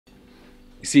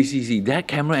See, that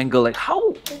camera angle, like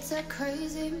how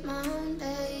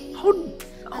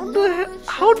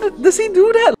does he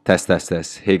do that?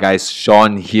 Test. Hey guys,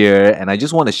 Sean here, and I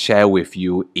just want to share with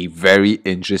you a very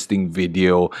interesting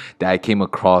video that I came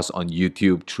across on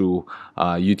YouTube through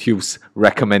YouTube's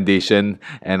recommendation,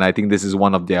 and I think this is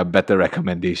one of their better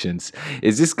recommendations.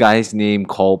 It's this guy's name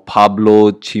called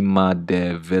Pablo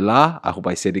Cimadevila. I hope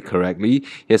I said it correctly.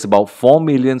 He has about 4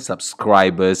 million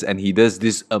subscribers, and he does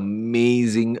this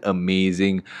amazing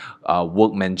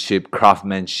workmanship,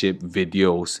 craftsmanship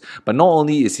videos. But not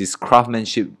only is his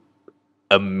craftsmanship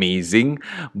amazing,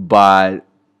 but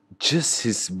just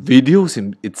his videos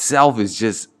in itself is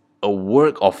just a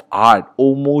work of art,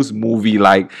 almost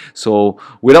movie-like. So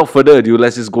without further ado,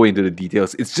 let's just go into the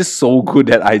details. It's just so good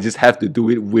that I just have to do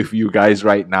it with you guys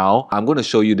right now. I'm going to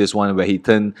show you this one where he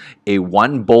turned a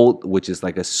 1 bolt, which is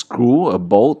like a screw, a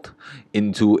bolt,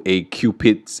 into a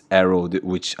Cupid's arrow,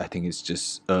 which I think is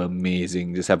just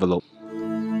amazing. Just have a look.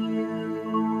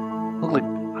 Look, like,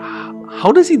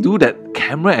 how does he do that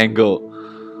camera angle?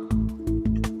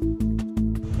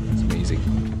 It's amazing.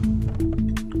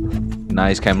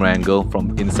 Nice camera angle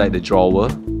from inside the drawer.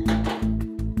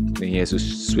 Then he has to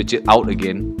switch it out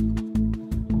again.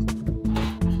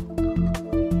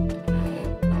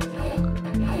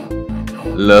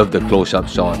 Love the close-up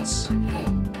shots.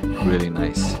 Really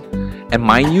nice. And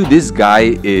mind you, this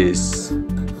guy is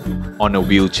on a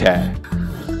wheelchair.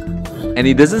 And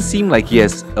it doesn't seem like he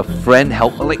has a friend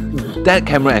help. Like that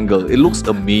camera angle, it looks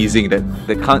amazing.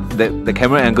 The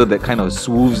camera angle that kind of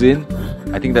swoops in,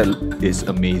 I think that is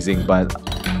amazing,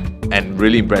 and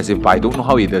really impressive. But I don't know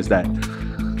how he does that.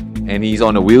 And he's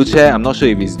on a wheelchair. I'm not sure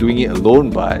if he's doing it alone,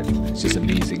 but it's just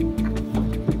amazing.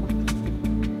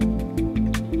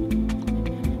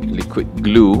 Liquid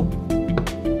glue.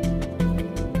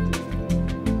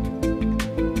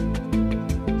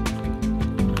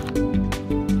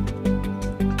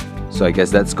 So I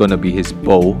guess that's gonna be his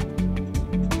bow.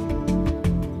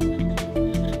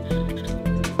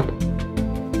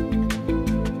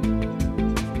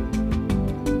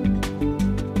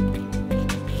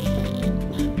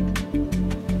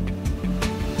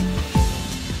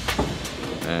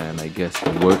 And I guess the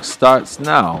work starts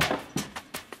now.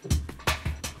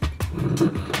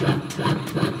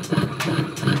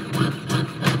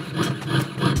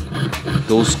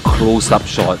 Those close-up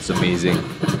shots, amazing.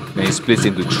 And it splits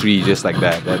into 3 just like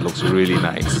that. That looks really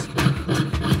nice.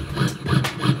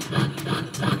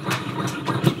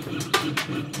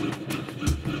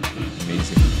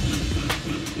 Amazing.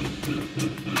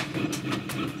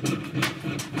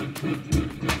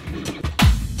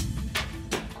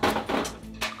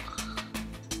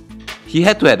 He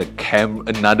had to have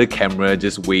another camera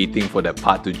just waiting for that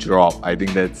part to drop. I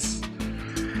think that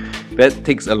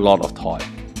takes a lot of thought,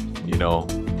 you know.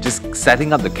 Just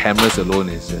setting up the cameras alone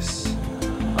is just,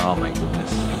 oh my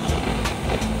goodness.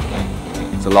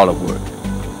 It's a lot of work.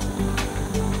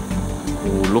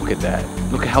 Oh, look at that.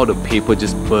 Look at how the paper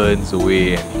just burns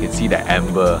away and you can see the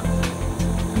amber.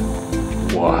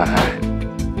 What?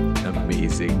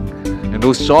 Amazing. And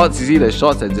those shots, you see the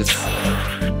shots are just,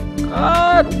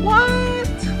 God, what?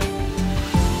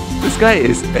 This guy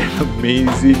is an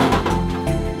amazing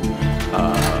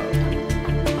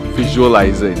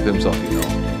visualizer in terms of, you know,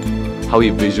 how he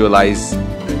visualizes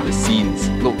the scenes.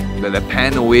 Look, the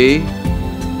pan away.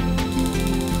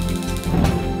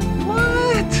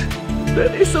 What?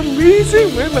 That is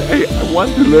amazing, man. I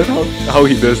want to learn how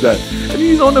he does that. And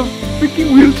he's on a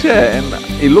freaking wheelchair, and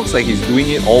it looks like he's doing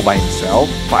it all by himself,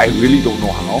 but I really don't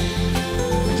know how.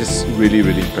 It's just really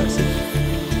impressive.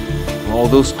 All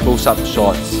those close-up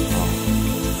shots.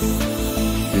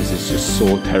 This is just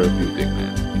so therapeutic, man.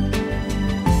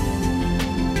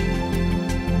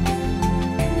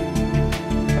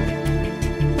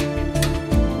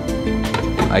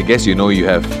 I guess you know you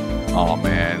have, oh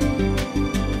man.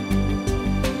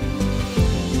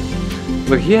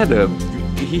 Look, he had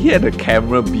a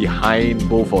camera behind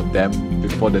both of them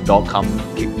before the dog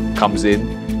comes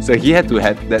in. So he had to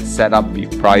have that set up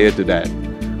prior to that.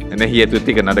 And then he had to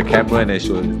take another camera and then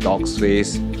show the dog's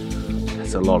face.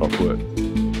 That's a lot of work.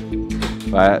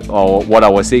 But what I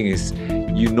was saying is,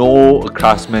 you know, a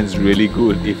craftsman's really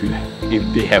good if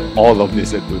they have all of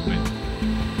this equipment.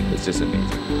 It's just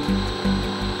amazing.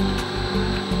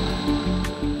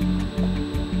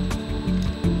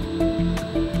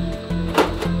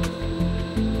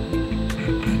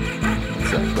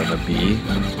 Be.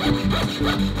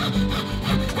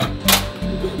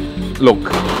 Look,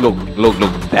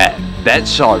 that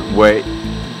shot where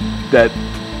that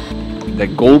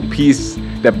gold piece,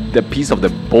 the piece of the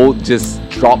bolt just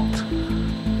dropped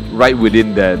right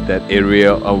within that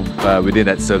area of within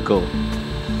that circle.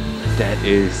 That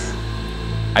is,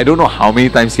 I don't know how many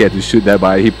times he had to shoot that,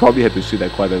 but he probably had to shoot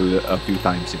that quite a few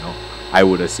times, you know, I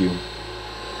would assume.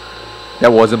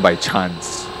 That wasn't by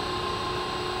chance.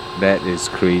 That is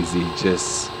crazy.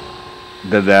 Just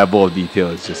the level of detail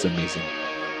is just amazing.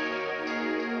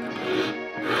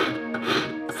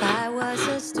 If I was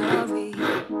a story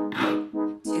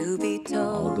to be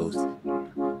told, All those.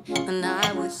 and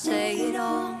I would say it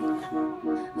all.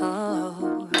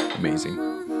 Oh, Amazing.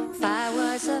 if I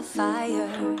was a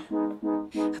fire,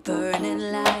 a burning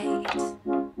light,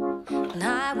 and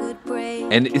I would break.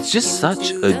 And it's just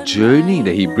such a journey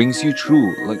that he brings you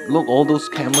through. Like, look, all those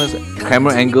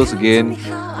camera angles again.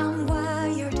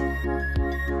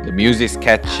 The music's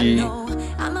catchy.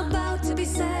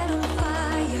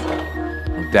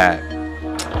 That,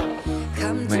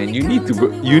 man, you need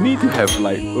to have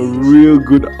like a real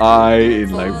good eye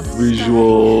in like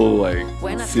visual, like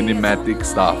cinematic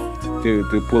stuff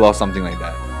to pull off something like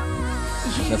that.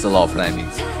 That's a lot of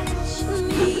planning.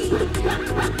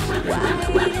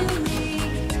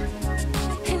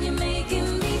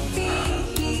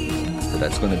 So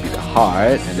that's gonna be the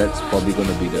heart, and that's probably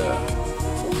gonna be the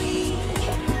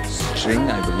string,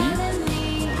 I believe.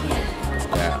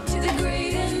 Yeah.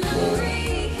 Whoa.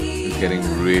 It's getting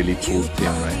really cool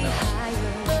thin right now.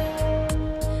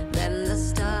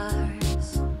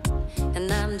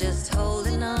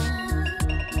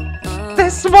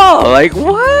 That's small. Like,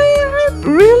 what?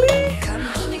 Really?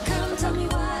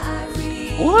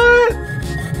 What?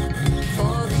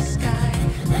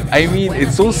 I mean,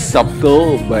 it's so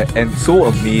subtle, and so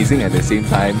amazing at the same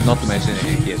time. Not to mention that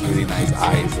he has really nice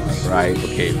eyes, right?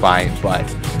 Okay, fine, but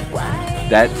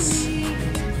that's,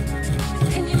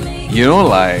 you know,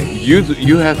 like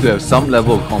you have to have some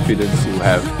level of confidence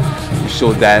to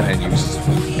show that,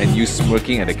 and you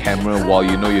smirking at the camera while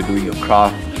you know you're doing your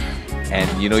craft,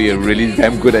 and you know you're really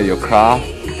damn good at your craft,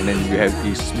 and then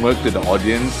you smirk to the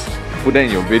audience, put that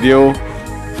in your video.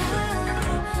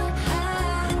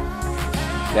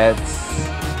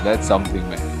 That's something,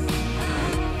 man.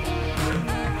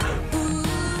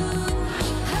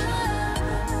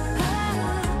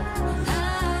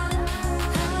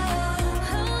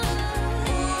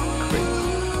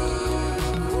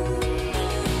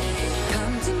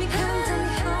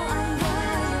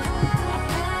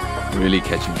 Really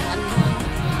catching me.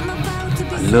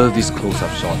 I love these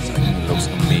close-up shots. I think it looks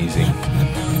amazing.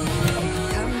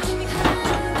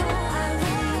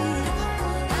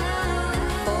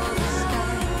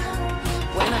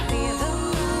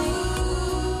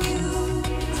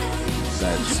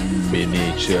 That's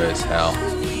miniature as hell.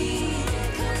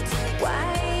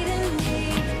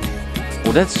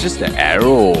 Oh, that's just the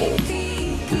arrow.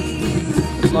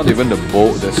 It's not even the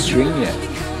bow, the string yet.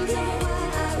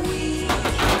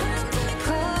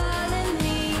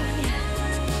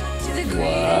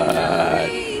 What?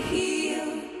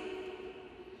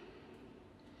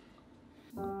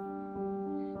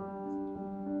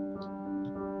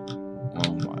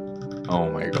 Oh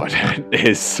my god, that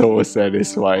is so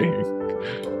satisfying.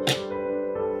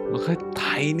 Look how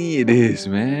tiny it is,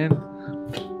 man.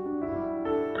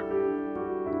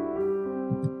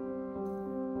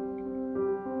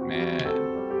 Man.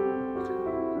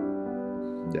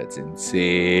 That's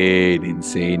insane,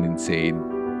 insane, insane.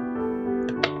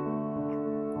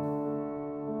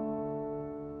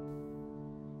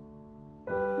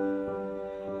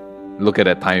 Look at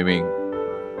that timing.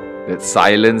 That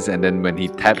silence, and then when he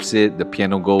taps it, the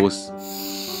piano goes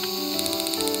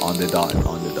on the dot,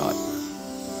 on the dot.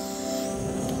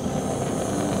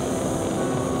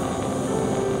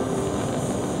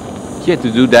 He had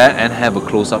to do that and have a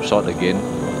close-up shot again.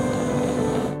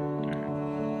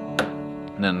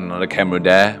 And then another camera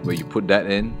there where you put that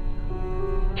in.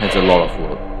 That's a lot of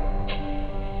work.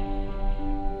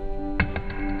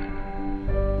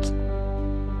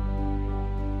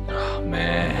 Oh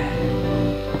man.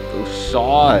 Those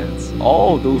shots.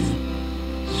 Oh, those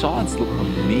shots look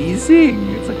amazing.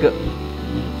 It's like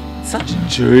such a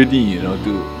journey, you know,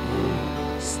 to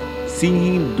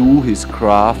seeing him do his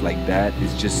craft like that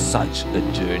is just such a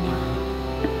journey.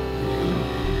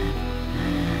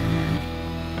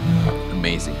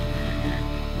 Amazing.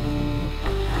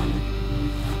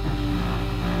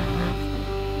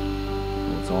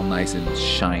 It's all nice and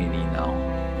shiny now.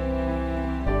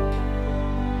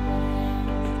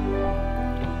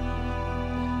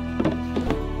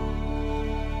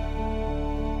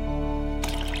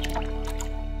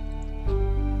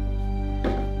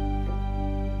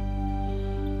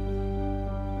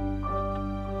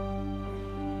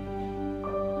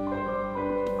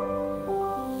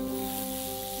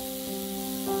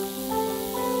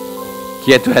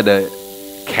 He had to have a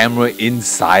camera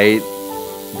inside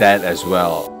that as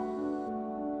well.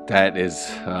 That is,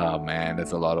 oh man,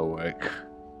 that's a lot of work.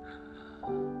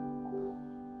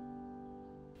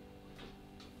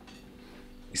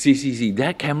 See,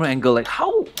 that camera angle, like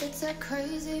how does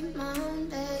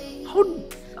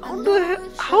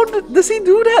he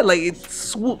do that? Like it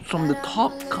swoops from the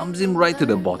top, comes in right to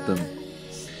the bottom.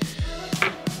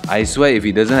 I swear if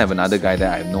he doesn't have another guy there,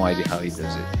 I have no idea how he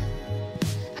does it.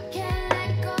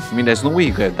 I mean, there's no way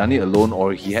he could have done it alone,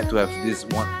 or he had to have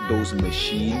those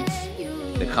machines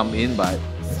that come in, but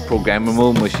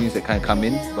programmable machines that kind of come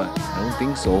in, but I don't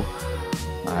think so.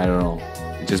 I don't know.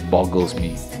 It just boggles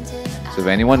me. So if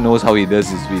anyone knows how he does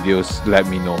his videos, let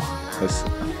me know. Because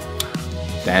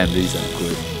damn, these are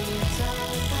good.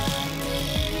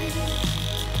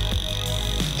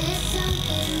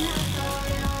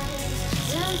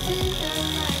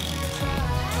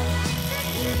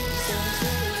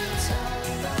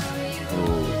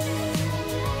 Oh,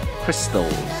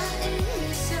 crystals.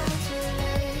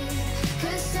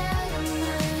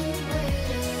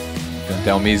 Don't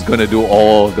tell me he's gonna do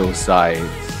all those sides.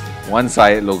 One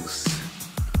side looks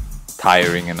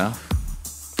tiring enough.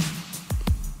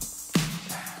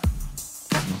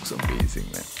 Looks amazing,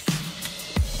 man.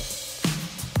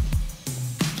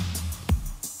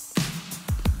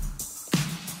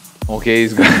 Okay,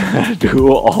 he's gonna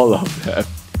do all of them.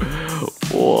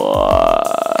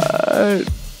 What?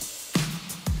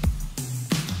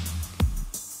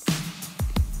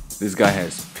 This guy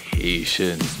has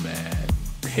patience, man.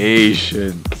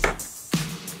 Patience.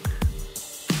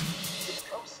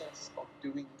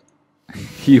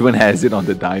 He even has it on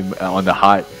the on the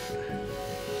heart.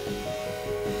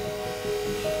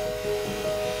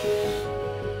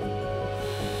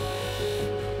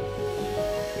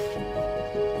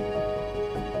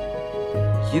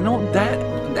 You know that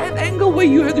angle where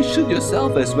you have to shoot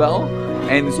yourself as well,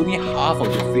 and it's only half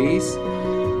of your face. Man,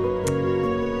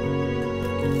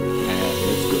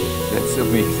 that's good. That's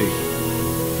amazing.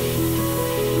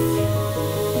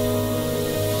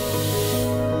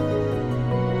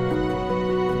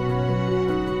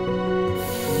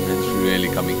 Really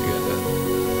coming together.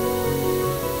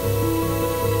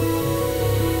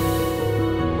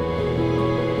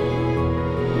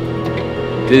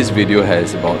 This video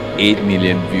has about 8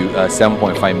 million views,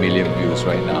 7.5 million views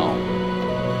right now,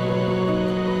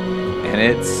 and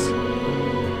it's,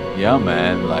 yeah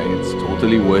man, like it's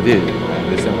totally worth it. I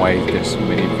understand why there's so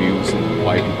many views and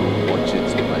why people watch it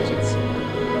so much.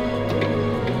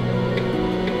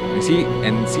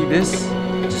 It's, see this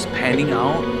just panning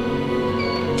out.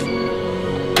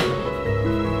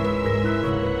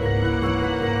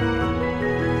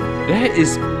 There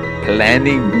is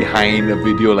planning behind a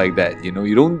video like that, you know?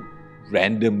 You don't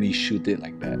randomly shoot it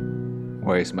like that.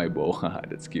 Where is my bow?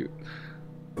 That's cute.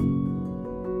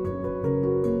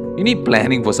 You need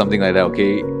planning for something like that,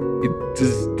 okay? It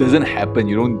just doesn't happen.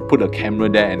 You don't put a camera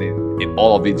there and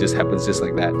all of it just happens just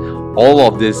like that. All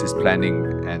of this is planning,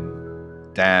 and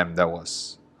damn, that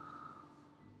was...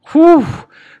 Whew.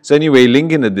 So anyway,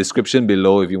 link in the description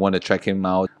below if you want to check him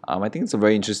out. I think it's a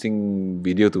very interesting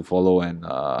video to follow, and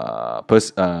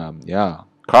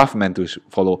craftsman to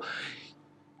follow.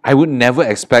 I would never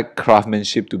expect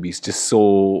craftsmanship to be just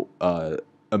so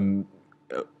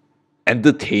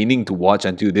entertaining to watch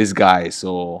until this guy.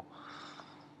 So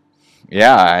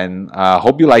yeah, and I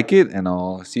hope you like it, and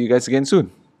I'll see you guys again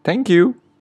soon. Thank you.